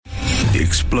The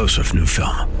explosive new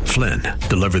film, Flynn,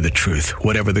 Deliver the Truth,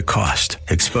 Whatever the Cost,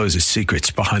 exposes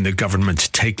secrets behind the government's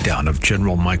takedown of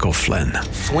General Michael Flynn.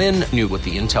 Flynn knew what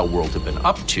the intel world had been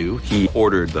up to. He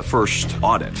ordered the first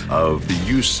audit of the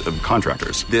use of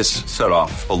contractors. This set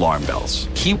off alarm bells.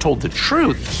 He told the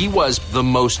truth. He was the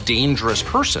most dangerous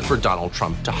person for Donald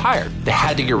Trump to hire. They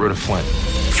had to get rid of Flynn.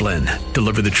 Flynn,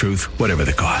 Deliver the Truth, Whatever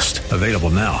the Cost. Available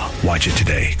now. Watch it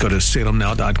today. Go to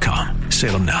salemnow.com.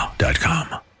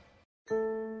 salemnow.com.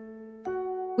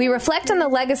 We reflect on the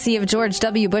legacy of George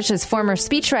W. Bush's former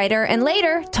speechwriter and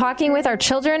later talking with our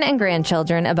children and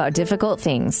grandchildren about difficult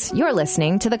things. You're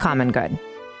listening to The Common Good.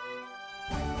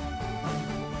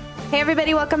 Hey,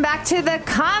 everybody, welcome back to The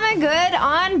Common Good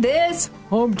on this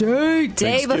hump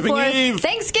day before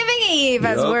Thanksgiving Eve,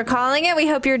 as we're calling it. We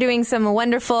hope you're doing some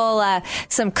wonderful,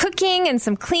 some cooking and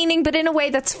some cleaning, but in a way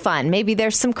that's fun. Maybe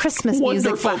there's some Christmas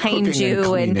music behind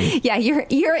you, and yeah,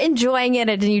 you're enjoying it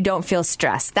and you don't feel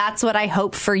stressed. That's what I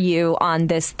hope for you on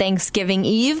this Thanksgiving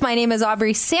Eve. My name is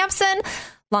Aubrey Sampson,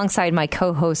 alongside my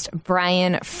co-host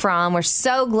Brian Fromm. We're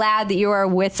so glad that you are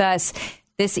with us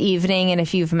this evening, and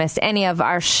if you've missed any of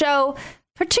our show,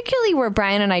 particularly where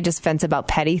Brian and I just vent about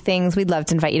petty things, we'd love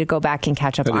to invite you to go back and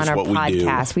catch up on our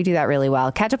podcast. We do that really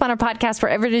well. Catch up on our podcast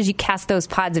wherever it is you cast those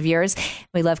pods of yours.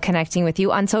 We love connecting with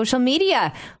you on social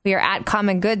media. We are at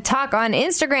Common Good Talk on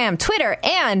Instagram, Twitter,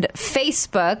 and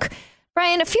Facebook.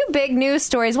 Brian, a few big news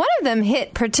stories. One of them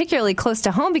hit particularly close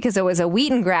to home because it was a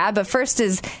Wheaton grab. But first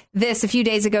is this. A few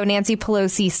days ago, Nancy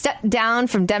Pelosi stepped down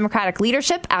from Democratic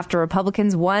leadership after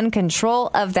Republicans won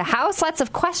control of the House. Lots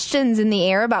of questions in the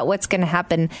air about what's going to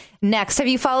happen next. Have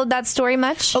you followed that story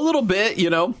much? A little bit.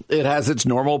 It has its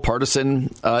normal partisan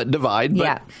divide.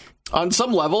 But on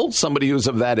some level, somebody who's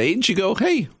of that age, you go,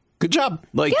 hey, good job.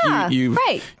 Like,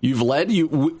 you've led.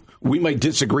 We might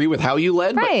disagree with how you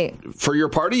led, but for your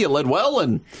party, you led well,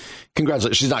 and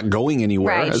congratulations. She's not going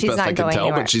anywhere, as best I can tell,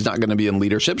 but she's not going to be in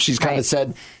leadership. She's kind of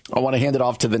said, I want to hand it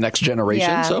off to the next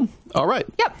generation, so all right.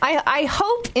 Yep, I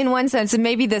hope in one sense, and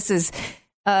maybe this is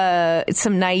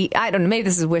some night, I don't know, maybe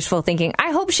this is wishful thinking.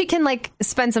 I hope she can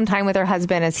spend some time with her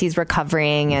husband as he's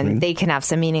recovering, and they can have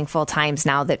some meaningful times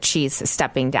now that she's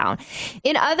stepping down.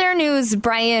 In other news,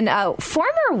 Brian,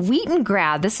 former Wheaton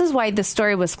grad, this is why the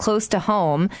story was close to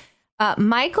home.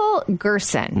 Michael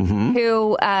Gerson,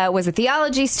 who was a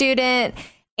theology student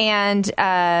and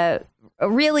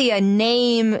really a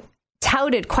name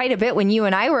touted quite a bit when you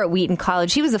and I were at Wheaton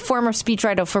College. He was a former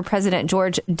speechwriter for President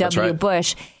George W.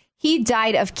 Bush. He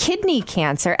died of kidney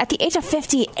cancer at the age of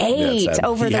 58. He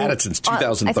had it since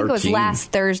 2013. I think it was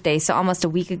last Thursday, so almost a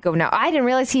week ago now. I didn't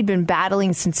realize he'd been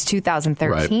battling since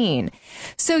 2013. Right.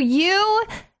 So you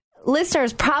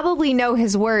listeners probably know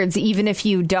his words, even if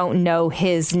you don't know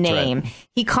his name. Right.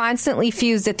 He constantly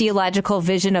fused a theological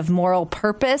vision of moral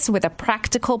purpose with a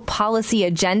practical policy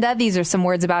agenda. These are some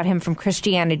words about him from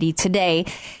Christianity Today.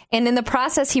 And in the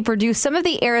process, he produced some of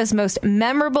the era's most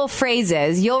memorable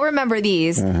phrases. You'll remember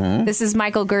these. This is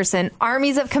Michael Gerson.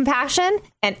 Armies of compassion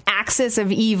and axis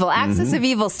of evil. Axis of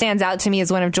evil stands out to me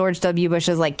as one of George W.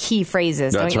 Bush's key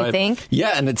phrases, don't you think?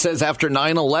 Yeah, and it says after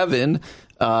 9/11,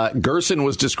 Gerson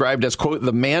was described as, quote,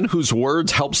 the man whose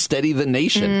words helped steady the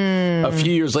nation. A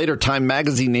few years later, Time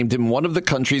magazine named him one of the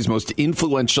country's most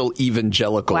influential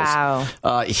evangelicals. Wow.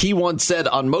 He once said,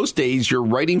 on most days, you're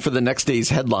writing for the next day's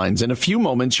headlines. In a few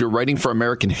moments, you're writing for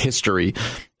American history.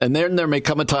 And then there may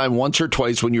come a time once or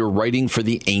twice when you're writing for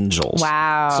the angels.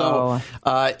 Wow.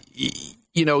 So,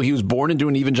 he was born into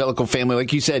an evangelical family.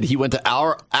 Like you said, he went to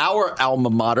our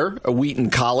alma mater, Wheaton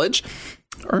College.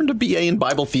 Earned a BA in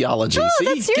Bible theology. Oh, see,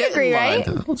 that's your degree, right?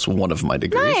 That's one of my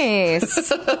degrees. Nice.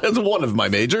 That's one of my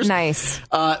majors. Nice.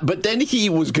 But then he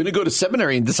was going to go to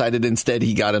seminary and decided instead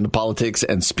he got into politics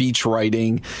and speech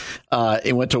writing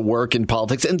and went to work in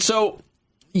politics. And so,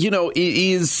 you don't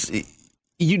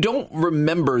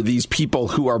remember these people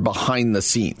who are behind the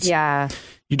scenes. Yeah.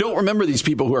 You don't remember these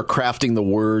people who are crafting the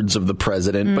words of the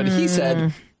president. But he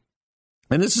said,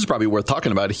 and this is probably worth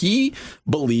talking about, he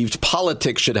believed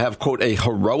politics should have, quote, a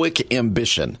heroic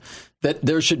ambition, that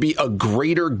there should be a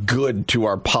greater good to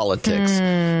our politics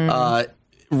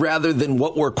rather than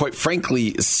what we're, quite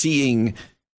frankly, seeing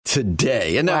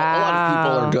today. And now a lot of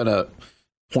people are going to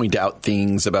point out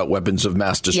things about weapons of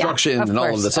mass destruction and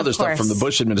all of this other stuff from the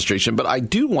Bush administration. But I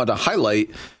do want to highlight,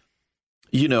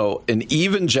 an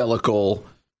evangelical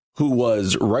who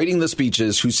was writing the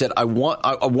speeches, who said, I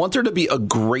want there to be a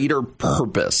greater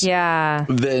purpose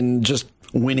than just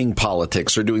winning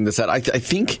politics or doing this, that. I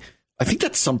think I think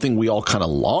that's something we all kind of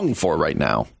long for right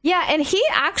now. Yeah, and he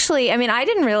actually, I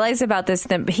didn't realize about this,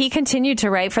 that he continued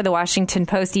to write for the Washington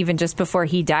Post even just before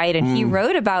he died, and he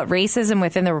wrote about racism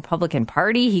within the Republican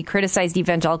Party. He criticized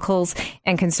evangelicals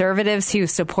and conservatives who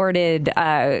supported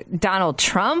Donald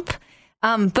Trump,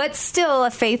 but still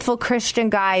a faithful Christian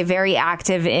guy, very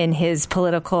active in his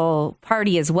political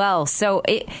party as well. So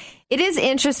it is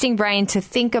interesting, Brian, to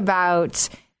think about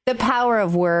the power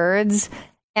of words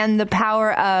and the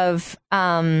power of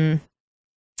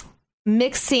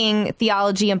mixing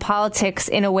theology and politics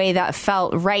in a way that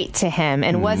felt right to him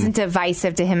and wasn't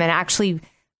divisive to him, and actually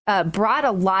brought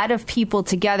a lot of people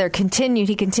together.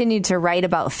 He continued to write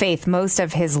about faith most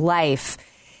of his life.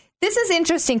 This is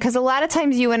interesting because a lot of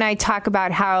times you and I talk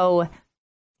about how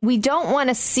we don't want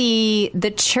to see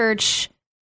the church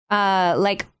platform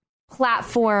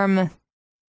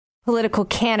political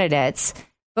candidates,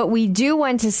 but we do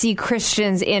want to see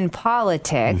Christians in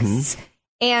politics.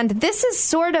 And this is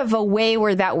sort of a way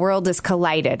where that world is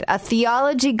collided. A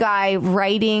theology guy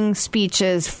writing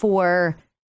speeches for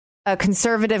a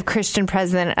conservative Christian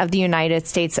president of the United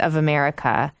States of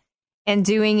America and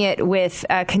doing it with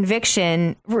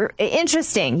conviction.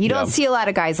 Interesting. You don't see a lot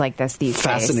of guys like this these days.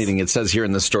 Fascinating. It says here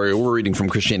in the story we're reading from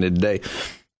Christianity Today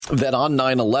that on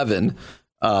 9/11,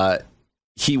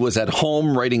 he was at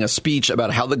home writing a speech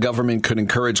about how the government could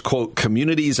encourage, quote,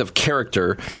 communities of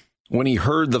character. When he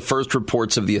heard the first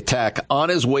reports of the attack, on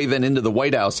his way then into the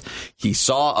White House, he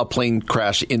saw a plane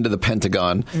crash into the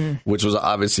Pentagon, which was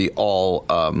obviously all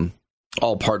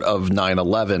part of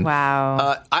 9/11.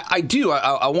 Wow.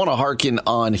 I want to hearken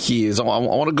on I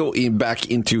want to go back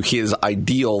into his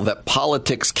ideal that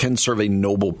politics can serve a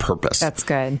noble purpose. That's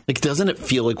good. Like, doesn't it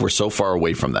feel like we're so far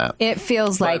away from that? It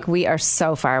feels like we are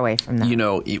so far away from that. You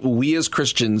know, we as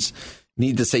Christians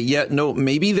need to say,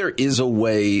 maybe there is a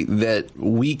way that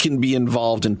we can be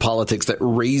involved in politics that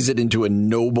raise it into a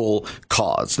noble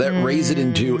cause, that raise it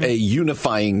into a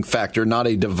unifying factor, not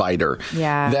a divider.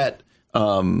 Yeah.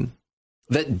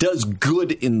 That does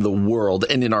good in the world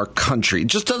and in our country. It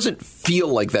just doesn't feel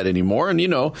like that anymore. And,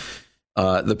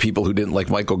 the people who didn't like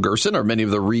Michael Gerson are many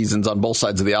of the reasons on both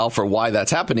sides of the aisle for why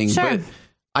that's happening. Sure.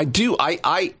 But I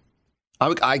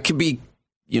could be,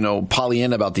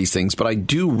 Pollyanna about these things, but I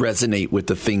do resonate with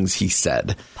the things he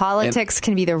said. Politics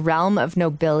can be the realm of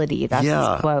nobility. That's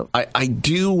his quote. I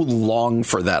do long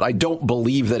for that. I don't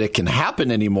believe that it can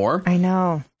happen anymore. I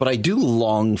know. But I do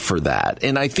long for that.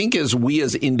 And I think as we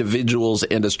as individuals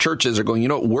and as churches are going,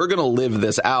 we're going to live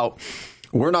this out.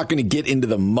 We're not going to get into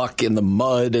the muck and the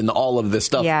mud and all of this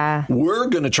stuff. Yeah. We're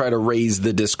going to try to raise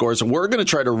the discourse. We're going to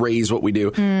try to raise what we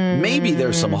do. Maybe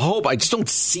there's some hope. I just don't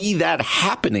see that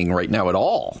happening right now at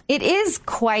all. It is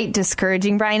quite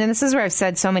discouraging, Brian. And this is where I've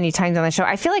said so many times on the show,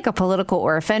 I feel like a political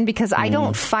orphan because I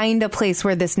don't find a place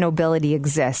where this nobility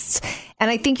exists.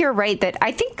 And I think you're right that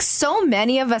I think so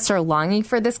many of us are longing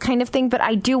for this kind of thing. But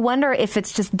I do wonder if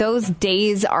it's just those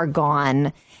days are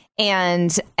gone.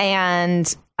 And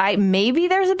maybe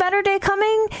there's a better day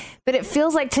coming, but it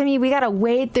feels like to me we got to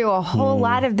wade through a whole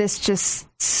lot of this just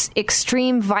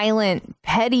extreme, violent,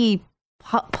 petty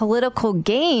political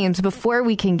games before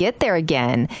we can get there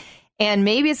again. And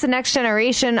maybe it's the next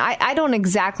generation. I don't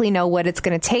exactly know what it's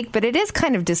going to take, but it is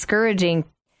kind of discouraging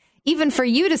even for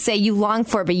you to say you long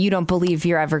for it, but you don't believe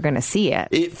you're ever going to see it.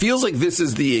 It feels like this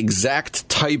is the exact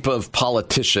type of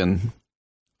politician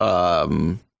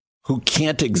who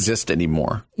can't exist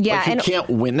anymore. Yeah. Who can't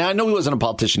win. Now, I know he wasn't a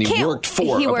politician. He worked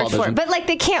for a politician. But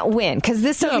they can't win because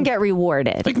this doesn't get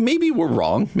rewarded. Maybe we're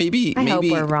wrong. I hope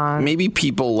we're wrong. Maybe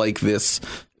people like this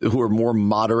who are more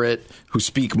moderate, who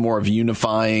speak more of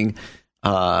unifying,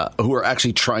 who are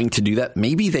actually trying to do that,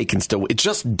 maybe they can still. It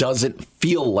just doesn't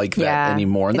feel like that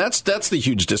anymore. And that's the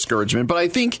huge discouragement. But I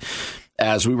think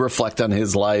as we reflect on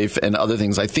his life and other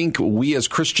things, I think we as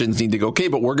Christians need to go, okay,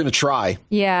 but we're going to try.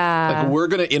 Yeah. We're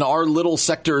going to, in our little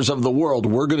sectors of the world,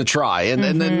 we're going to try. And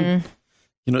then,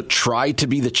 try to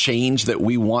be the change that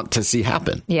we want to see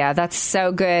happen. Yeah, that's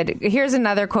so good. Here's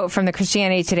another quote from the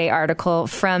Christianity Today article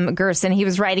from Gerson. He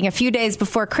was writing a few days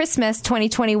before Christmas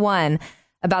 2021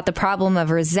 about the problem of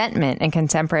resentment in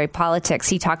contemporary politics.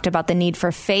 He talked about the need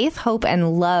for faith, hope,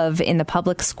 and love in the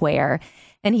public square.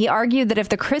 And he argued that if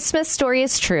the Christmas story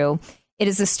is true, it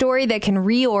is a story that can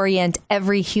reorient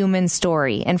every human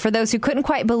story. And for those who couldn't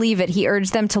quite believe it, he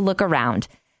urged them to look around.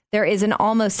 There is an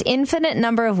almost infinite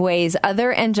number of ways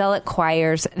other than angelic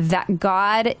choirs that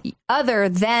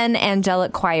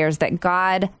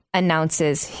God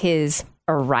announces his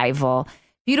arrival.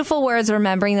 Beautiful words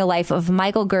remembering the life of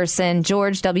Michael Gerson,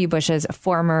 George W. Bush's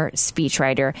former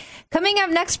speechwriter. Coming up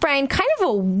next, Brian, kind of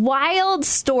a wild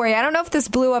story. I don't know if this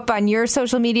blew up on your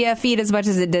social media feed as much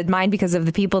as it did mine because of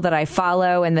the people that I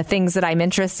follow and the things that I'm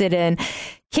interested in.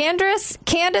 Candace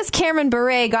Cameron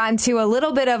Bure got into a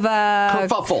little bit of a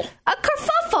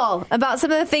kerfuffle about some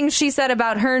of the things she said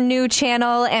about her new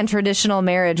channel and traditional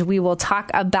marriage. We will talk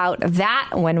about that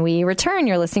when we return.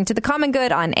 You're listening to The Common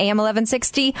Good on AM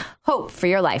 1160. Hope for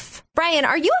your life. Brian,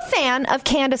 are you a fan of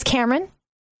Candace Cameron?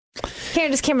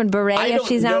 Candace Cameron Bure, as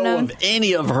she's now known. I don't know of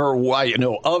any of her. I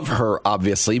know of her,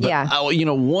 obviously. But,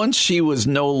 once she was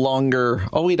no longer...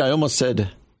 Oh, wait, I almost said...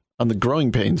 on the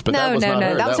Growing Pains, but that was not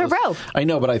her. That was her bro. I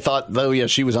know, but I thought,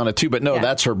 she was on it too. But no,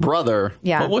 that's her brother.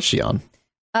 Yeah. What was she on?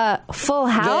 Full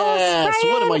House. Yes.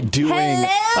 Brian? What am I doing?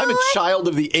 Hello? I'm a child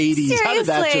of the 80s. Seriously. How did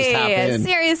that just happen?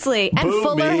 Seriously. And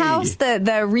Fuller House, the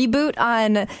reboot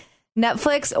on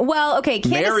Netflix. Well, okay.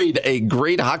 Married a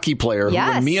great hockey player. Yes.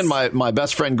 Who, when me and my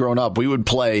best friend growing up, we would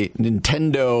play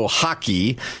Nintendo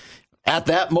hockey. At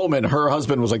that moment, her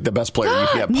husband was like the best player you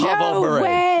could get. Pavel Bure.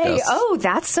 Yes. Oh,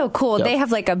 that's so cool. Yep. They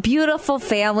have like a beautiful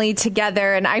family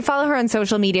together, and I follow her on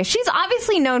social media. She's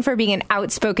obviously known for being an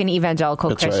outspoken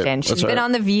evangelical Christian. Right. She's been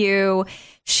on The View.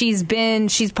 She's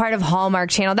part of Hallmark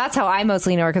Channel. That's how I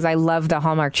mostly know her, because I love the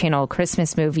Hallmark Channel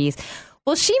Christmas movies.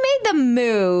 Well, she made the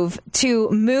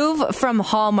move from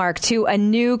Hallmark to a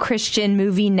new Christian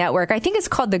movie network. I think it's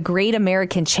called the Great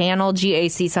American Channel,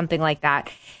 GAC, something like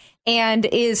that. And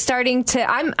is starting to,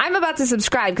 I'm about to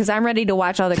subscribe because I'm ready to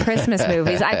watch all the Christmas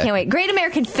movies. I can't wait. Great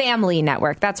American Family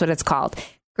Network. That's what it's called.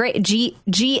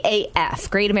 GAF,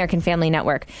 Great American Family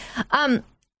Network.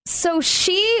 So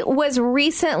she was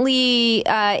recently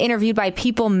interviewed by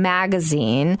People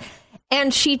magazine,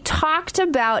 and she talked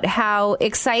about how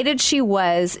excited she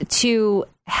was to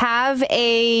have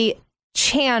a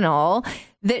channel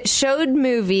that showed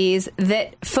movies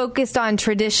that focused on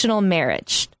traditional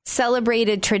marriage,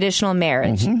 celebrated traditional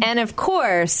marriage. Mm-hmm. And of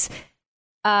course,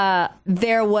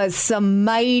 there was some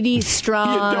mighty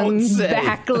strong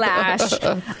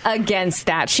backlash against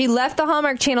that. She left the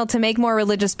Hallmark Channel to make more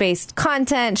religious-based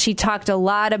content. She talked a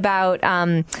lot about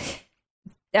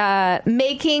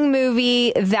making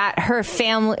movies that her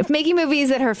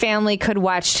family could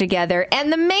watch together.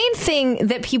 And the main thing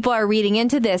that people are reading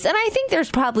into this, and I think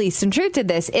there's probably some truth to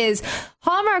this, is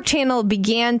Hallmark Channel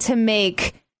began to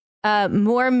make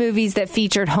more movies that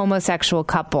featured homosexual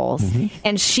couples. Mm-hmm.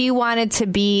 And she wanted to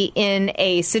be in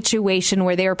a situation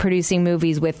where they were producing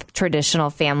movies with traditional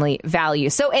family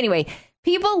values. So anyway,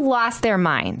 people lost their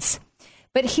minds.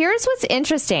 But here's what's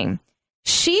interesting.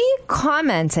 She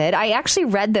commented, I actually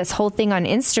read this whole thing on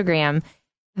Instagram,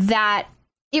 that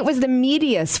it was the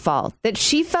media's fault, that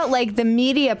she felt like the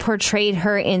media portrayed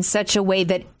her in such a way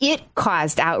that it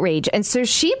caused outrage. And so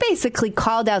she basically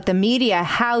called out the media.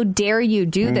 How dare you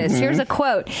do this? Mm-hmm. Here's a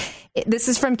quote. This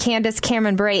is from Candace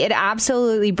Cameron Bure. It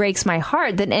absolutely breaks my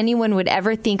heart that anyone would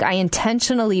ever think I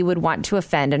intentionally would want to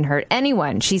offend and hurt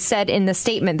anyone. She said in the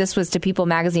statement, this was to People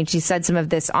magazine, she said some of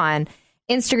this on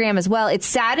Instagram as well. It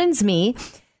saddens me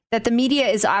that the media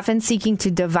is often seeking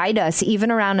to divide us, even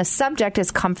around a subject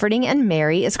as comforting and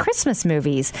merry as Christmas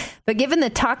movies. But given the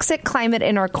toxic climate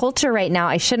in our culture right now,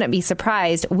 I shouldn't be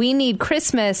surprised. We need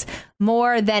Christmas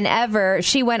more than ever.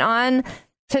 She went on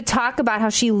to talk about how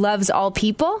she loves all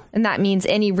people, and that means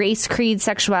any race, creed,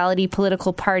 sexuality,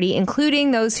 political party,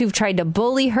 including those who've tried to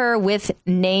bully her with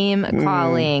name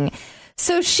calling.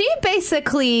 So she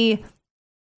basically,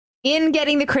 in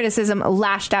getting the criticism,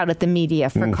 lashed out at the media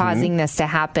for causing this to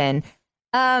happen.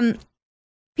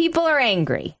 People are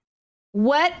angry.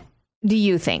 What do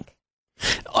you think?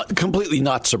 Completely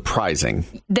not surprising.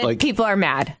 That people are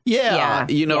mad. Yeah.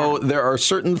 There are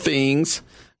certain things.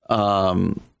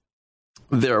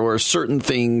 There were certain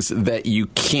things that you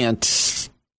can't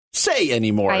say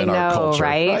anymore in our culture.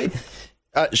 Right?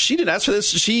 She didn't ask for this.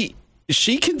 She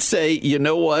can say, you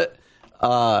know what?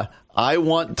 I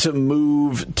want to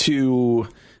move to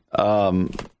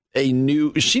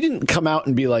she didn't come out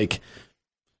and be like,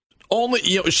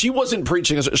 she wasn't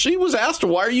preaching. She was asked,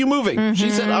 why are you moving? Mm-hmm. She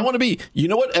said, I want to be, you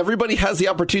know what everybody has the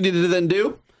opportunity to then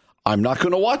do? I'm not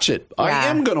going to watch it. Yeah. I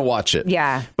am going to watch it.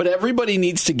 Yeah. But everybody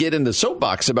needs to get in the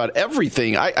soapbox about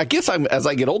everything. I guess as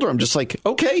I get older, I'm just like,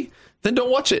 okay, then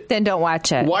don't watch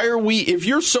it. Why are we, if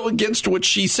you're so against what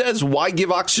she says, why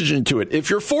give oxygen to it? If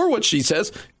you're for what she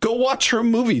says, go watch her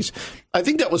movies. I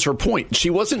think that was her point. She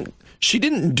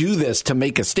didn't do this to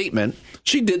make a statement.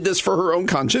 She did this for her own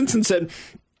conscience and said,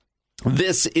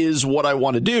 this is what I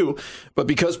want to do. But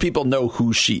because people know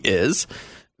who she is,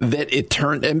 that it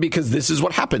turned, and because this is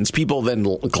what happens, people then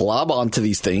glob onto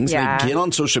these things. Yeah. They get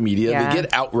on social media, Yeah. they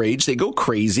get outraged, they go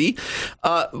crazy.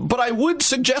 But I would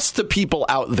suggest to people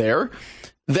out there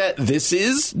that this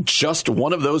is just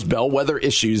one of those bellwether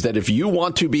issues that if you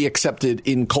want to be accepted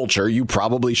in culture, you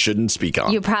probably shouldn't speak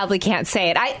on. You probably can't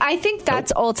say it. I think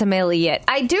that's ultimately it.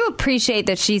 I do appreciate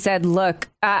that she said, look,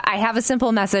 I have a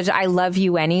simple message. I love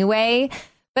you anyway.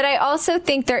 But I also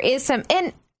think there is some,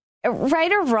 and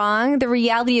right or wrong, the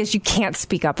reality is you can't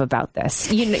speak up about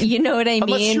this. You know what I mean?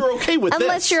 Unless you're okay with this.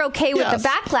 Unless you're okay with the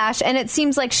backlash. And it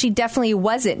seems like she definitely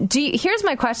wasn't. Here's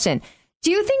my question. Do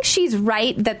you think she's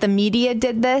right that the media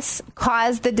did this,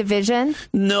 caused the division?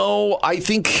 No, I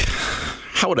think,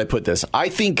 how would I put this? I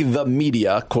think the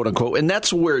media, quote unquote, and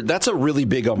that's a really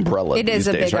big umbrella. It is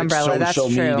a big umbrella. Social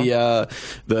that's true. media,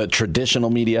 the traditional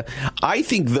media. I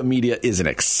think the media is an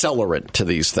accelerant to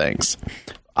these things.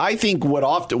 I think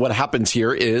what happens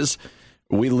here is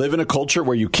we live in a culture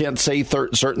where you can't say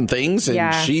certain things,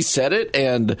 and she said it,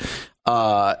 and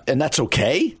that's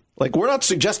okay. Like, we're not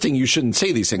suggesting you shouldn't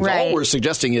say these things. Right. All we're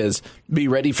suggesting is be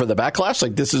ready for the backlash.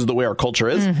 Like, this is the way our culture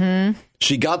is. Mm-hmm.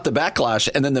 She got the backlash,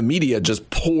 and then the media just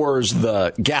pours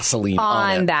the gasoline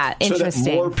on it. That. Interesting.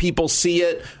 So that more people see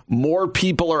it, more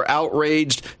people are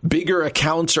outraged, bigger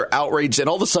accounts are outraged, and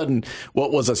all of a sudden,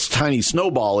 what was a tiny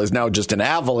snowball is now just an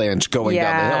avalanche going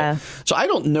down the hill. So I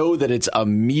don't know that it's a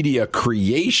media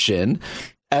creation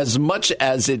as much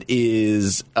as it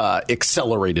is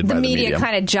accelerated by the media. The media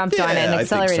kind of jumped on it and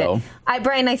accelerated it.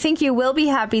 Brian, I think you will be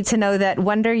happy to know that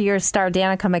Wonder Years star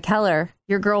Danica McKellar,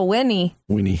 your girl Winnie,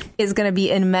 is going to be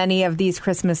in many of these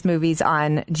Christmas movies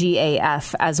on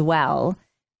GAF as well.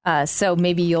 So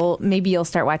maybe you'll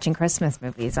start watching Christmas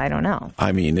movies. I don't know.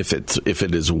 I mean, if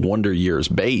it is Wonder Years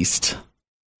based,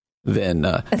 then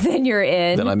you're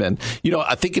in. Then I'm in.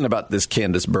 I'm thinking about this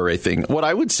Candace Bure thing. What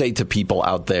I would say to people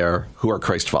out there who are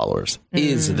Christ followers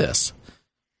is this,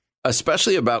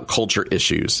 especially about culture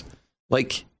issues.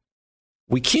 Like,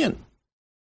 we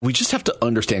just have to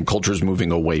understand culture is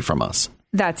moving away from us.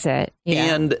 That's it.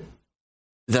 Yeah. And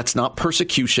that's not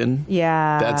persecution.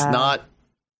 Yeah. That's not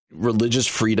religious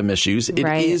freedom issues. It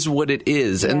is what it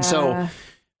is. Yeah. And so,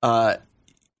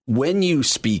 when you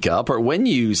speak up or when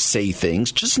you say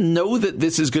things, just know that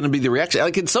this is going to be the reaction.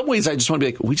 Like, in some ways, I just want to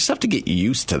be like, we just have to get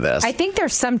used to this. I think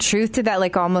there's some truth to that,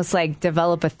 like almost like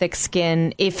develop a thick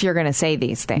skin if you're going to say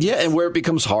these things. Yeah, and where it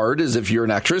becomes hard is if you're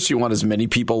an actress, you want as many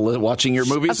people watching your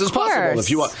movies as possible.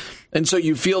 If you want, and so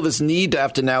you feel this need to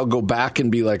have to now go back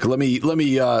and be like, let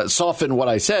me soften what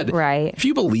I said. Right. If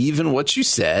you believe in what you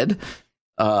said,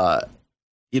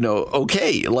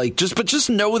 okay, like just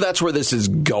know that's where this is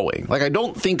going. Like, I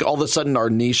don't think all of a sudden our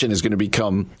nation is going to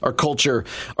become, our culture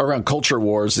around culture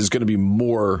wars is going to be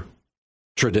more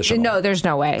traditional. No, there's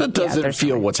no way. That doesn't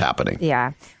feel what's happening.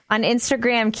 Yeah. On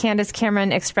Instagram, Candace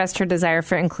Cameron expressed her desire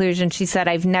for inclusion. She said,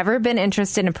 I've never been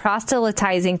interested in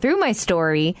proselytizing through my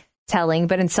storytelling,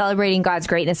 but in celebrating God's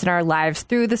greatness in our lives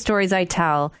through the stories I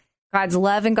tell. God's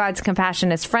love and God's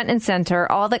compassion is front and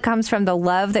center. All that comes from the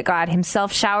love that God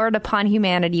himself showered upon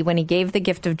humanity when he gave the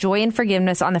gift of joy and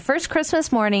forgiveness on the first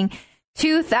Christmas morning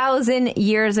 2,000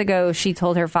 years ago, she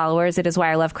told her followers. It is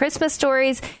why I love Christmas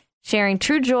stories, sharing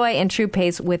true joy and true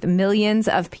pace with millions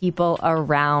of people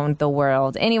around the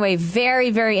world. Anyway, very,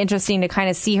 very interesting to kind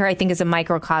of see her, I think, as a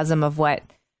microcosm of what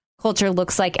culture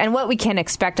looks like and what we can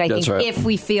expect, I think, if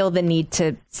we feel the need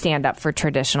to stand up for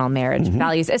traditional marriage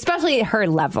values, especially at her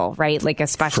level, right? Like,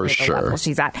 especially at the level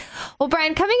she's at. Well,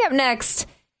 Brian, coming up next,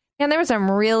 there was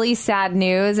some really sad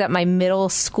news at my middle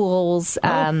school's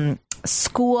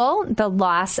school, the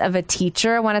loss of a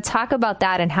teacher. I want to talk about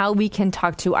that and how we can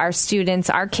talk to our students,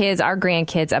 our kids, our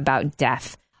grandkids about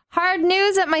death. Hard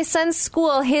news at my son's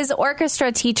school. His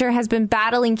orchestra teacher has been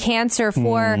battling cancer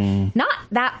for not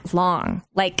that long,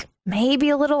 like maybe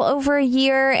a little over a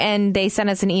year. And they sent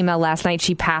us an email last night.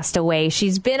 She passed away.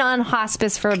 She's been on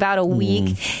hospice for about a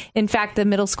week. In fact, the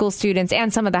middle school students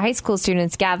and some of the high school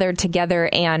students gathered together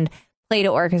and played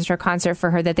an orchestra concert for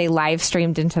her that they live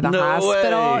streamed into the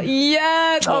hospital. Way.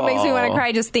 Yes. Oh, it makes me want to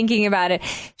cry just thinking about it.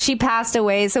 She passed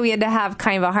away. So we had to have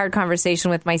kind of a hard conversation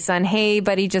with my son. Hey,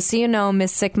 buddy, just so you know,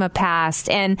 Miss Sigma passed.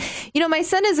 And, my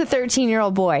son is a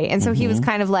 13-year-old boy. And so he was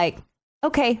kind of like,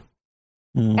 okay.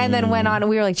 And then went on and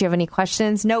we were like, do you have any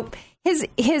questions? Nope.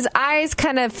 His eyes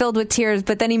kind of filled with tears,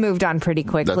 but then he moved on pretty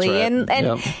quickly. That's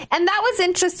right. And that was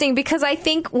interesting because I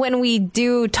think when we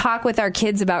do talk with our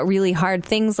kids about really hard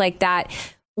things like that,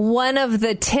 one of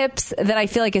the tips that I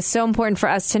feel like is so important for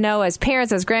us to know as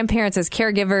parents, as grandparents, as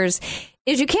caregivers,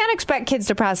 is you can't expect kids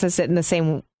to process it in the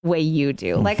same way you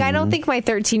do. Like, I don't think my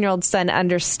 13-year-old son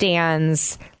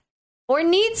understands or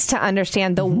needs to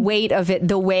understand the weight of it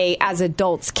the way as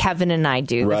adults Kevin and I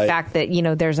do. Right. The fact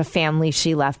that, there's a family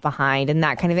she left behind and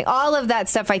that kind of thing. All of that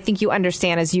stuff I think you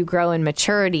understand as you grow in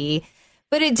maturity.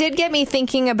 But it did get me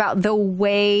thinking about the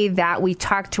way that we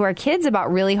talk to our kids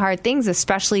about really hard things,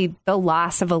 especially the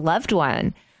loss of a loved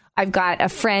one. I've got a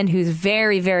friend who's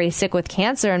very, very sick with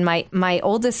cancer, and my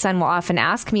oldest son will often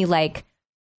ask me, like,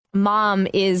 Mom,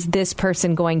 is this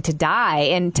person going to die?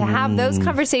 And to have those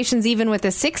conversations, even with a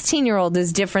 16-year-old,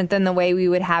 is different than the way we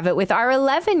would have it with our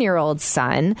 11-year-old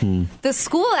son. The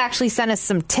school actually sent us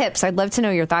some tips. I'd love to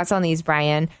know your thoughts on these,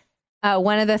 Brian.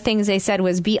 One of the things they said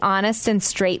was be honest and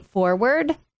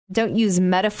straightforward. Don't use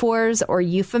metaphors or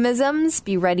euphemisms.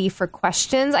 Be ready for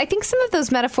questions. I think some of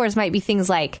those metaphors might be things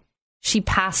like she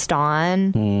passed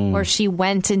on or she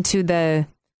went into the...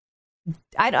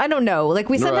 I don't know. Like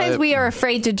sometimes we are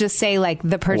afraid to just say like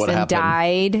the person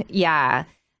died. Yeah.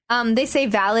 They say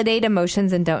validate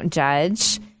emotions and don't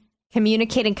judge.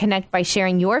 Communicate and connect by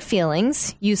sharing your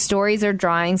feelings. Use stories or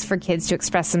drawings for kids to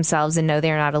express themselves and know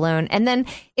they're not alone. And then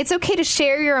it's okay to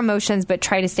share your emotions, but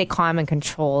try to stay calm and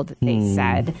controlled, they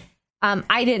said.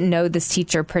 I didn't know this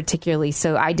teacher particularly,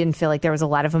 so I didn't feel like there was a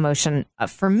lot of emotion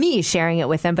for me sharing it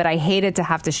with him, but I hated to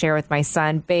have to share with my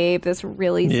son, babe, this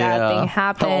really sad thing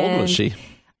happened. How old was she?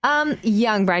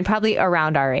 Young, Brian, probably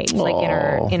around our age, like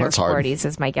in her 40s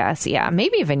is my guess. Yeah,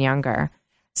 maybe even younger.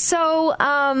 So,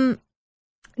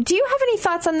 do you have any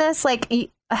thoughts on this? Like,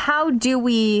 how do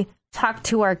we talk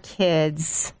to our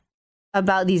kids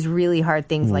about these really hard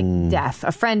things like death,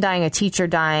 a friend dying, a teacher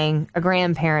dying, a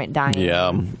grandparent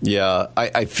dying? Yeah.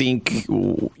 I think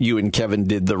you and Kevin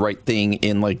did the right thing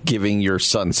in like giving your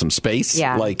son some space.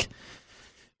 Yeah. Like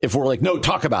if we're like, no,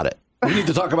 talk about it. We need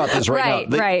to talk about this right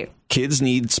now. Right. Kids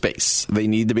need space. They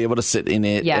need to be able to sit in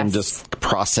it and just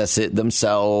process it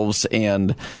themselves.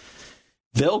 And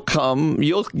they'll come.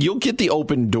 You'll get the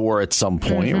open door at some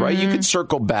point, right? You could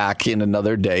circle back in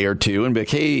another day or two and be like,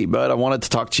 hey, bud, I wanted to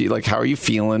talk to you. Like, how are you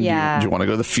feeling? Yeah. Do you want to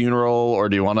go to the funeral or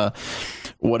do you want to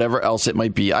whatever else it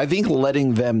might be? I think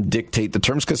letting them dictate the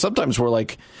terms, because sometimes we're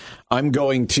like, I'm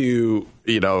going to,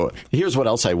 here's what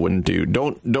else I wouldn't do.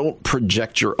 Don't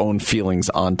project your own feelings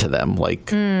onto them.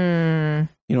 Like, you know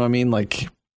what I mean? Like,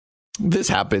 this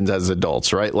happens as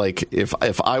adults, right? Like if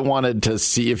I wanted to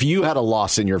see, if you had a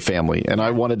loss in your family and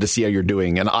I wanted to see how you're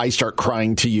doing and I start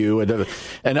crying to you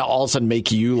and all of a sudden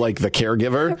make you like the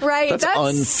caregiver, right? That's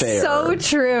unfair. So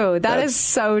true. That is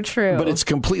so true. But it's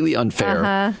completely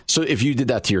unfair. So if you did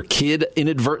that to your kid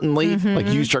inadvertently, like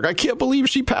you start, I can't believe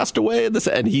she passed away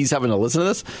and he's having to listen to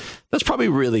this, that's probably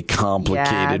really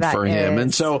complicated for him.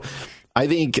 And so I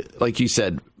think, like you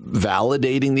said,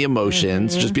 validating the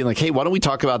emotions, just being like, hey, why don't we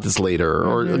talk about this later?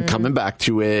 Or coming back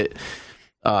to it.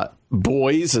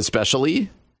 Boys, especially,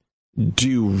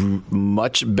 do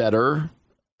much better.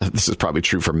 This is probably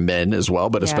true for men as well,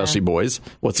 but especially boys.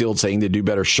 What's the old saying? They do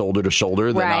better shoulder to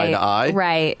shoulder than eye to eye.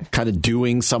 Right. Kind of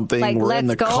doing something. Like, we're in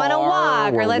the car. Let's go on a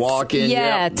walk. Or let's walking.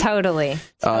 Yeah, totally.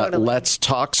 Let's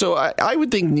talk. So I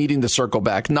would think needing to circle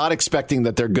back, not expecting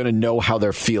that they're going to know how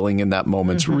they're feeling in that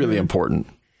moment is really important.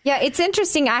 Yeah, it's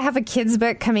interesting. I have a kids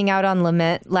book coming out on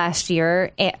Lament next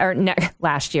year.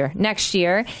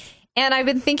 And I've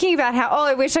been thinking about how,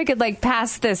 I wish I could like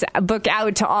pass this book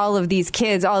out to all of these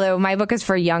kids, although my book is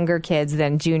for younger kids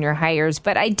than junior hires.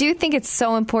 But I do think it's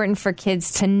so important for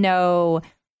kids to know,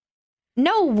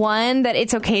 one, that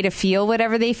it's okay to feel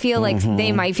whatever they feel. Like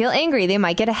they might feel angry. They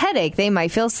might get a headache. They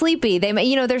might feel sleepy. They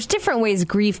might, there's different ways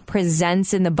grief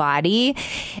presents in the body.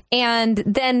 And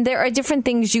then there are different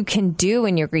things you can do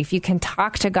in your grief. You can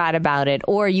talk to God about it,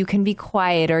 or you can be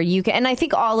quiet, or you can, and I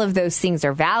think all of those things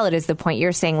are valid, is the point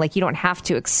you're saying. Like, you don't have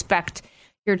to expect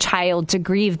your child to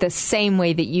grieve the same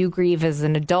way that you grieve as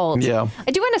an adult. Yeah.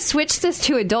 I do want to switch this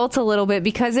to adults a little bit,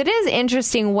 because it is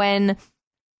interesting when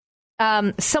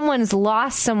someone's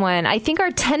lost someone. I think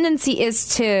our tendency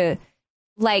is to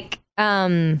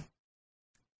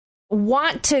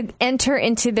want to enter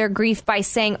into their grief by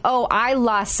saying, oh, I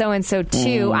lost so-and-so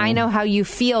too. I know how you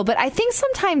feel. But I think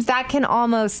sometimes that can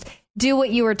almost do what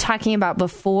you were talking about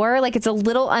before. Like, it's a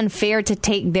little unfair to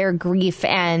take their grief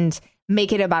and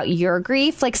make it about your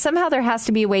grief. Like, somehow there has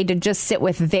to be a way to just sit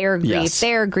with their grief,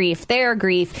 their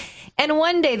grief. And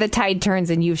one day the tide turns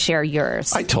and you share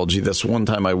yours. I told you this one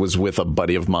time. I was with a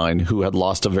buddy of mine who had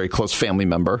lost a very close family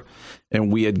member,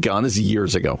 and we had gone, this is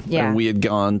years ago, and we had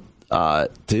gone to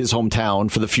his hometown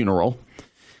for the funeral.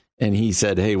 And he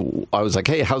said, hey, I was like,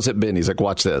 hey, how's it been? He's like,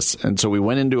 watch this. And so we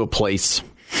went into a place,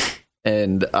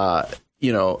 and,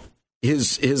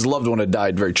 his loved one had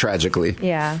died very tragically.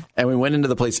 Yeah. And we went into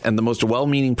the place, and the most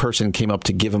well-meaning person came up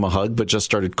to give him a hug, but just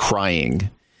started crying.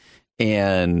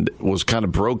 and was kind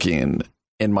of broken.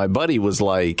 And my buddy was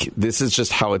like, this is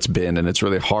just how it's been. And it's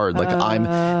really hard. Like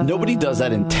nobody does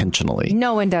that intentionally.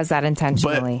 No one does that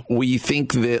intentionally. But we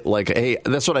think that like, hey,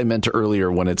 that's what I meant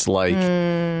earlier when it's like,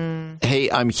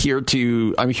 hey, I'm here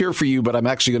for you, but I'm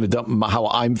actually going to dump how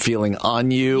I'm feeling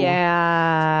on you.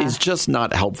 Yeah. It's just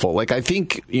not helpful. Like, I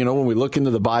think, when we look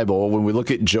into the Bible, when we look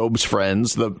at Job's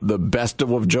friends, the best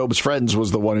of Job's friends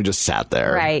was the one who just sat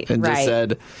there and just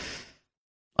said,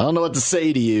 I don't know what to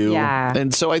say to you. Yeah.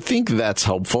 And so I think that's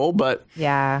helpful, but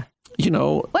what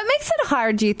makes it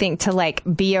hard, do you think, to like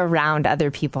be around other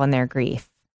people in their grief?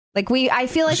 Like I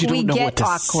feel like we get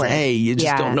awkward. Say. You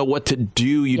just don't know what to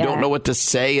do. You don't know what to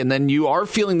say. And then you are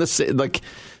feeling the same, like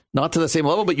not to the same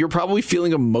level, but you're probably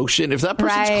feeling emotion. If that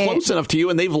person's close enough to you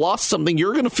and they've lost something,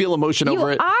 you're going to feel emotion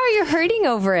over it. You're hurting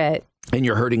over it. And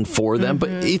you're hurting for them. But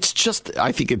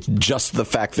I think it's just the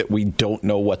fact that we don't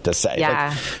know what to say.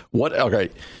 Yeah.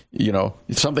 Like,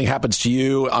 if something happens to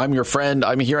you, I'm your friend,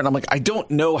 I'm here, and I'm like, I don't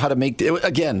know how to make it.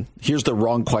 Again, here's the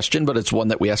wrong question, but it's one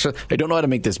that we ask. I don't know how to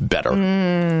make this better.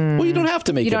 Well, you don't have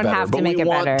to make it better, but we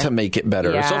want to make it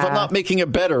better. Yeah. So if I'm not making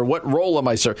it better, what role am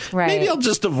I serving? Right. Maybe I'll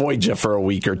just avoid you for a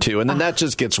week or two, and then that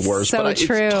just gets worse. So but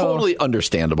true. It's totally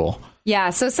understandable.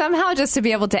 Yeah, so somehow just to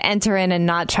be able to enter in and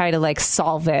not try to like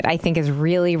solve it, I think is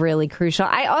really, really crucial.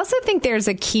 I also think there's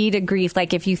a key to grief.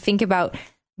 Like if you think about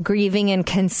grieving in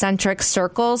concentric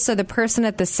circles, so the person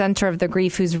at the center of the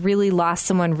grief who's really lost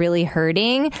someone really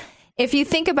hurting, if you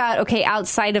think about, okay,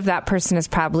 outside of that person is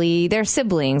probably their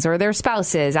siblings or their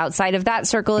spouses. Outside of that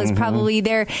circle is probably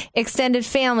their extended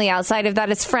family. Outside of that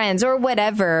is friends or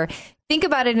whatever. Think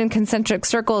about it in concentric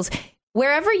circles.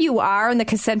 Wherever you are in the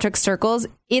concentric circles,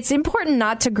 it's important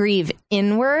not to grieve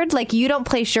inward. Like you don't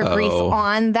place your grief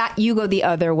on that. You go the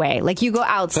other way. Like you go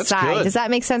outside. Does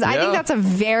that make sense? Yeah. I think that's a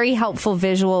very helpful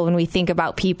visual when we think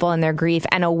about people and their grief,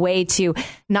 and a way to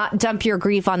not dump your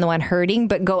grief on the one hurting,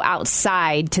 but go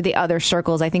outside to the other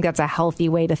circles. I think that's a healthy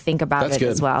way to think about it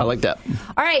as well. I like that.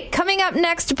 All right. Coming up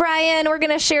next, Brian, we're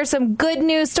going to share some good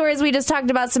news stories. We just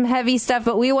talked about some heavy stuff,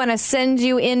 but we want to send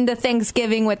you into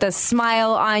Thanksgiving with a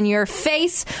smile on your face.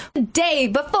 Day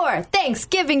before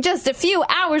Thanksgiving, just a few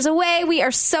hours away. We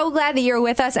are so glad that you're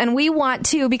with us, and we want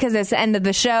to, because it's the end of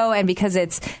the show and because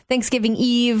it's Thanksgiving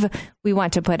Eve, we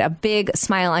want to put a big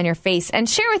smile on your face and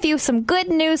share with you some good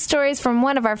news stories from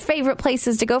one of our favorite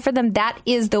places to go for them. That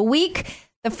is The Week.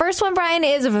 The first one, Brian,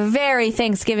 is very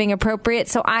Thanksgiving appropriate,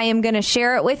 so I am going to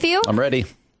share it with you. I'm ready.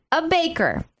 A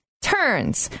baker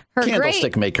turns her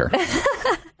candlestick maker.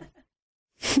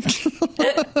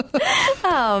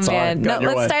 Oh, man. No,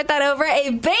 let's start that over.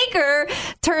 A baker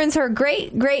turns her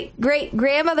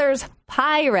great-great-great-grandmother's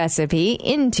pie recipe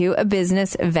into a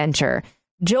business venture.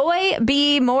 Joy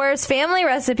B. Moore's family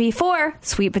recipe for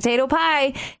sweet potato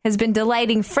pie has been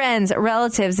delighting friends,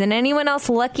 relatives, and anyone else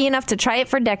lucky enough to try it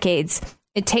for decades.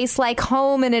 It tastes like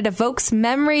home and it evokes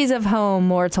memories of home,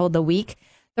 Moore told The Week.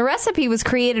 The recipe was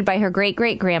created by her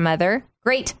great-great-grandmother.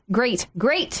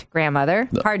 Great-great-great-grandmother.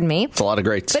 Pardon me. It's a lot of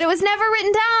greats. But it was never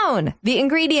written down. The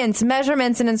ingredients,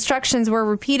 measurements, and instructions were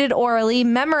repeated orally,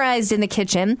 memorized in the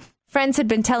kitchen. Friends had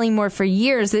been telling Moore for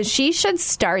years that she should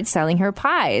start selling her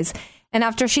pies. And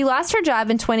after she lost her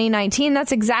job in 2019,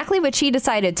 that's exactly what she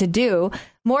decided to do.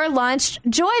 Moore launched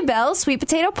Joy Bell Sweet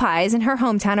Potato Pies in her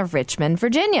hometown of Richmond,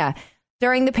 Virginia.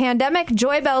 During the pandemic,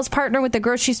 Joy Bell's partnered with the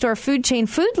grocery store food chain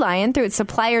Food Lion through its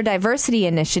supplier diversity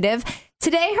initiative.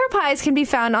 Today, her pies can be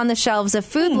found on the shelves of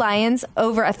Food Lion's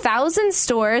over 1,000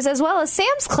 stores, as well as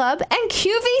Sam's Club and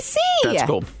QVC. That's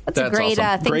cool. That's a great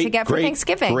awesome. thing to get for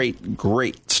Thanksgiving.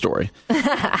 Great story.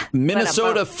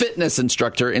 Minnesota fitness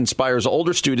instructor inspires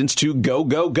older students to go,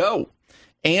 go, go.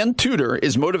 Ann Tudor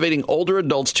is motivating older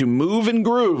adults to move and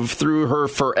groove through her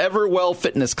Forever Well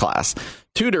fitness class.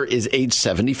 Tudor is age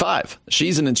 75.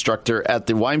 She's an instructor at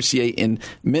the YMCA in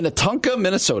Minnetonka,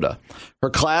 Minnesota.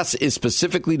 Her class is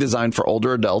specifically designed for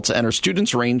older adults, and her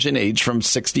students range in age from late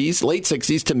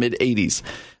 60s to mid 80s.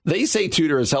 They say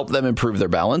Tudor has helped them improve their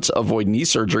balance, avoid knee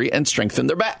surgery, and strengthen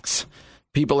their backs.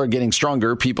 People are getting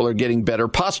stronger. People are getting better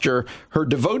posture. Her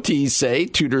devotees say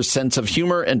Tudor's sense of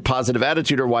humor and positive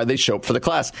attitude are why they show up for the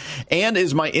class. Anne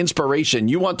is my inspiration.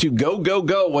 You want to go, go,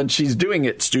 go when she's doing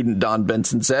it, student Don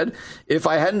Benson said. If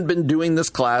I hadn't been doing this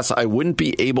class, I wouldn't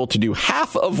be able to do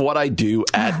half of what I do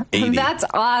at 80. That's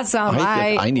awesome.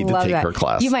 I need to take her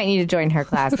class. You might need to join her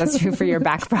class. That's true for your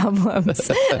back problems.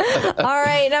 All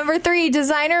right, number 3,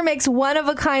 designer makes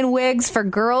one-of-a-kind wigs for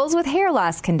girls with hair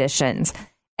loss conditions.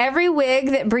 Every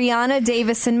wig that Brianna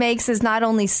Davison makes is not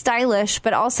only stylish,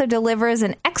 but also delivers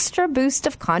an extra boost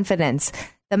of confidence.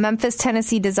 The Memphis,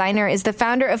 Tennessee designer is the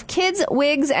founder of Kids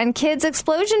Wigs and Kids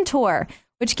Explosion Tour,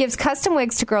 which gives custom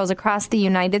wigs to girls across the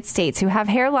United States who have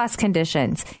hair loss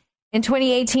conditions. In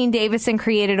 2018, Davison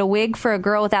created a wig for a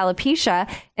girl with alopecia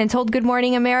and told Good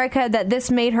Morning America that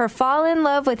this made her fall in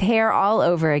love with hair all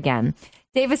over again.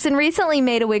 Davison recently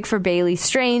made a wig for Bailey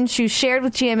Strange, who shared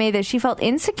with GMA that she felt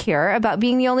insecure about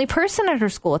being the only person at her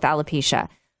school with alopecia.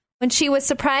 When she was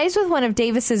surprised with one of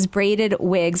Davis's braided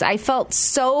wigs, I felt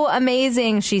so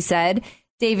amazing, she said.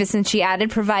 Davison, she added,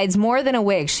 provides more than a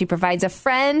wig. She provides a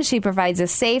friend. She provides a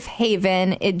safe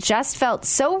haven. It just felt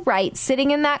so right sitting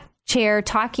in that chair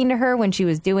talking to her when she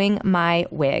was doing my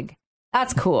wig.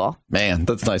 That's cool. Man,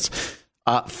 that's nice.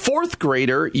 Fourth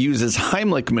grader uses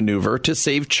Heimlich maneuver to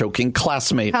save choking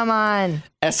classmate. Come on.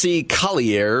 Essie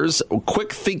Collier's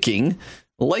quick thinking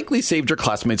likely saved her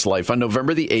classmate's life. On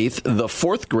November the 8th, the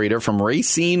fourth grader from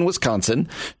Racine, Wisconsin,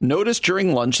 noticed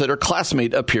during lunch that her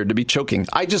classmate appeared to be choking.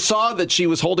 I just saw that she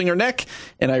was holding her neck,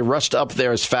 and I rushed up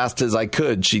there as fast as I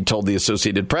could, she told the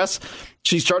Associated Press.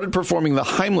 She started performing the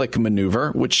Heimlich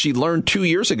maneuver, which she learned 2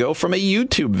 years ago from a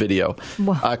YouTube video.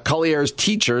 Collier's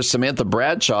teacher, Samantha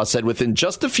Bradshaw, said within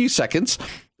just a few seconds,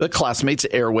 the classmate's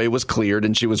airway was cleared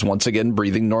and she was once again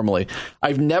breathing normally.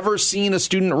 I've never seen a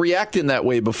student react in that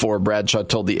way before, Bradshaw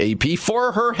told the AP.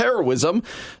 For her heroism,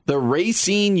 the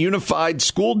Racine Unified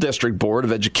School District Board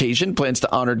of Education plans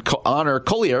to honor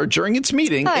Collier during its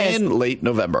meeting in late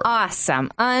November.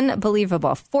 Awesome.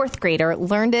 Unbelievable. Fourth grader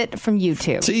learned it from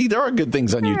YouTube. See, there are good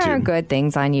things on YouTube. There are good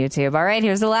things on YouTube. All right,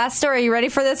 here's the last story. You ready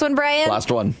for this one, Brian?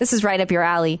 Last one. This is right up your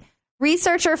alley.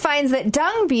 Researcher finds that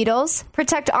dung beetles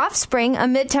protect offspring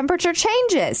amid temperature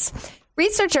changes.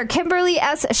 Researcher Kimberly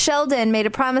S. Sheldon made a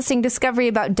promising discovery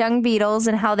about dung beetles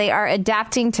and how they are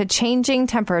adapting to changing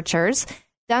temperatures.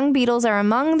 Dung beetles are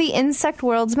among the insect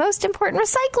world's most important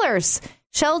recyclers.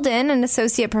 Sheldon, an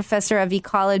associate professor of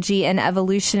ecology and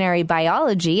evolutionary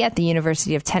biology at the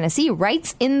University of Tennessee,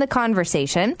 writes in The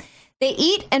Conversation, they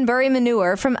eat and bury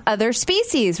manure from other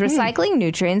species, recycling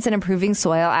nutrients and improving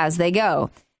soil as they go.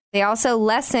 They also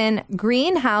lessen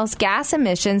greenhouse gas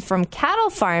emissions from cattle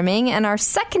farming and are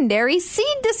secondary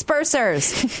seed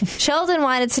dispersers. Sheldon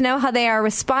wanted to know how they are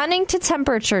responding to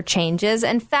temperature changes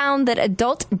and found that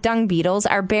adult dung beetles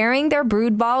are burying their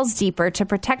brood balls deeper to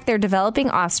protect their developing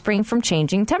offspring from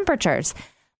changing temperatures.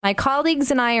 My colleagues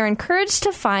and I are encouraged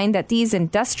to find that these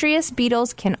industrious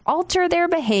beetles can alter their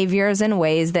behaviors in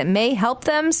ways that may help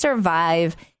them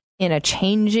survive in a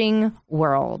changing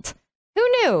world. Who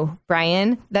knew,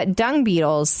 Brian, that dung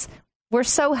beetles were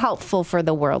so helpful for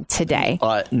the world today?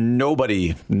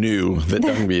 Nobody knew that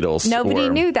dung beetles Nobody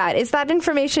knew that. Is that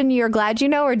information you're glad you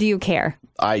know, or do you care?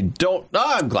 I don't.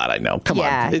 I'm glad I know. Come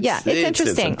on. It's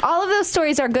interesting. All of those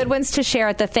stories are good ones to share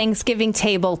at the Thanksgiving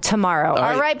table tomorrow.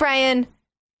 All right, Brian.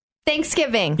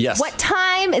 Thanksgiving. Yes. What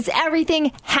time is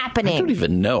everything happening? I don't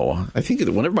even know. I think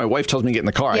whenever my wife tells me to get in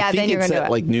the car, I think it's at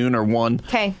like noon or 1.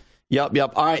 Okay.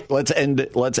 Yep. All right, let's end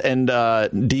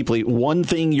deeply. One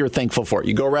thing you're thankful for.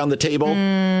 You go around the table.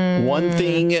 One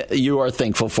thing you are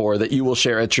thankful for that you will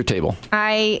share at your table.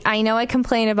 I know I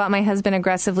complain about my husband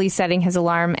aggressively setting his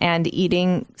alarm and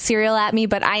eating cereal at me,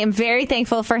 but I am very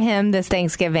thankful for him this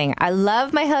Thanksgiving. I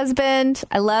love my husband.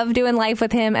 I love doing life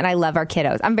with him, and I love our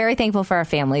kiddos. I'm very thankful for our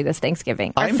family this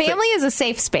Thanksgiving. Our family is a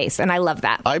safe space, and I love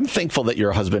that. I'm thankful that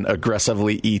your husband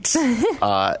aggressively eats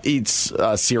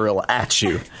cereal at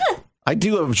you. I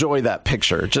do enjoy that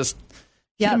picture. It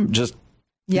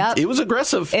was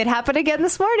aggressive. It happened again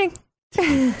this morning.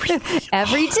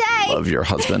 Every day. I love your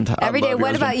husband. Every day.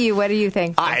 What about you? What do you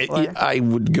think? I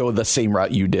would go the same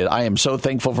route you did. I am so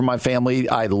thankful for my family.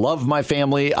 I love my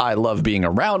family. I love being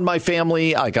around my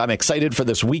family. I'm excited for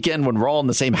this weekend when we're all in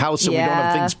the same house and we don't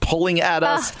have things pulling at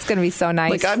us. It's going to be so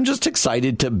nice. I'm just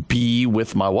excited to be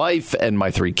with my wife and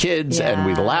my 3 kids, and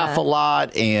we laugh a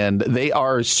lot, and they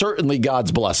are certainly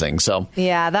God's blessing. So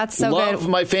that's so good. Love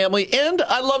my family, and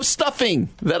I love stuffing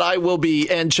that I will be,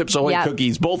 and Chips Ahoy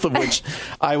cookies, both of which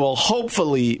I will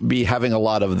hopefully be having a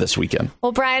lot of this weekend.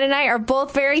 Well, Brian and I are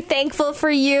both very thankful for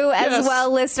you as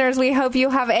well, listeners. We hope you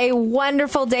have a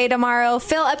wonderful day tomorrow.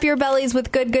 Fill up your bellies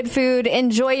with good food.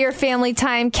 Enjoy your family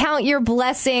time. Count your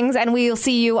blessings, and we will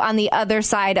see you on the other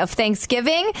side of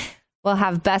Thanksgiving. We'll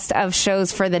have best of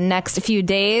shows for the next few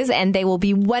days, and they will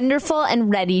be wonderful and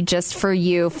ready just for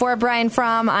you. For Brian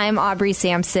Fromm, I'm Aubrey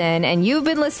Sampson, and you've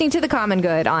been listening to The Common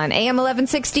Good on AM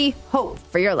 1160. Hope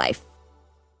for your life.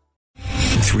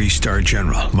 3-star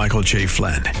General Michael J.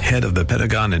 Flynn, head of the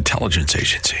Pentagon Intelligence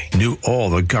Agency, knew all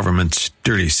the government's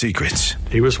dirty secrets.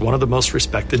 He was one of the most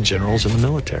respected generals in the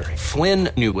military. Flynn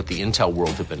knew what the intel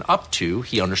world had been up to.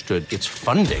 He understood its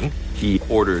funding. He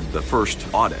ordered the first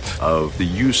audit of the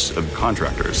use of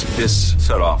contractors. This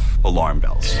set off alarm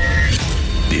bells.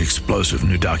 The explosive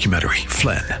new documentary,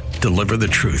 Flynn, Deliver the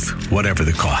Truth, Whatever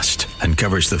the Cost,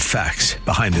 uncovers the facts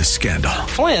behind this scandal.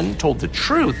 Flynn told the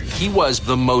truth. He was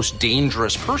the most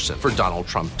dangerous person for Donald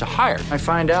Trump to hire. I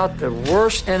find out the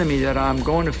worst enemy that I'm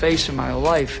going to face in my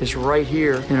life is right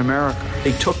here in America.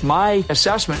 They took my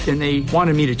assessment and they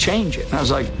wanted me to change it. And I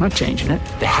was like, I'm not changing it.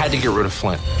 They had to get rid of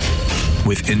Flynn.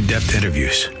 With in-depth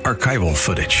interviews, archival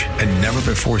footage, and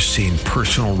never-before-seen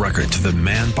personal records of the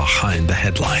man behind the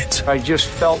headlines. I just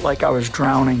felt like I was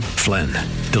drowning. Flynn,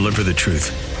 Deliver the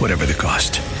Truth, Whatever the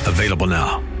Cost. Available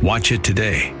now. Watch it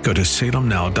today. Go to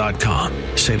salemnow.com.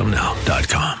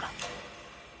 salemnow.com.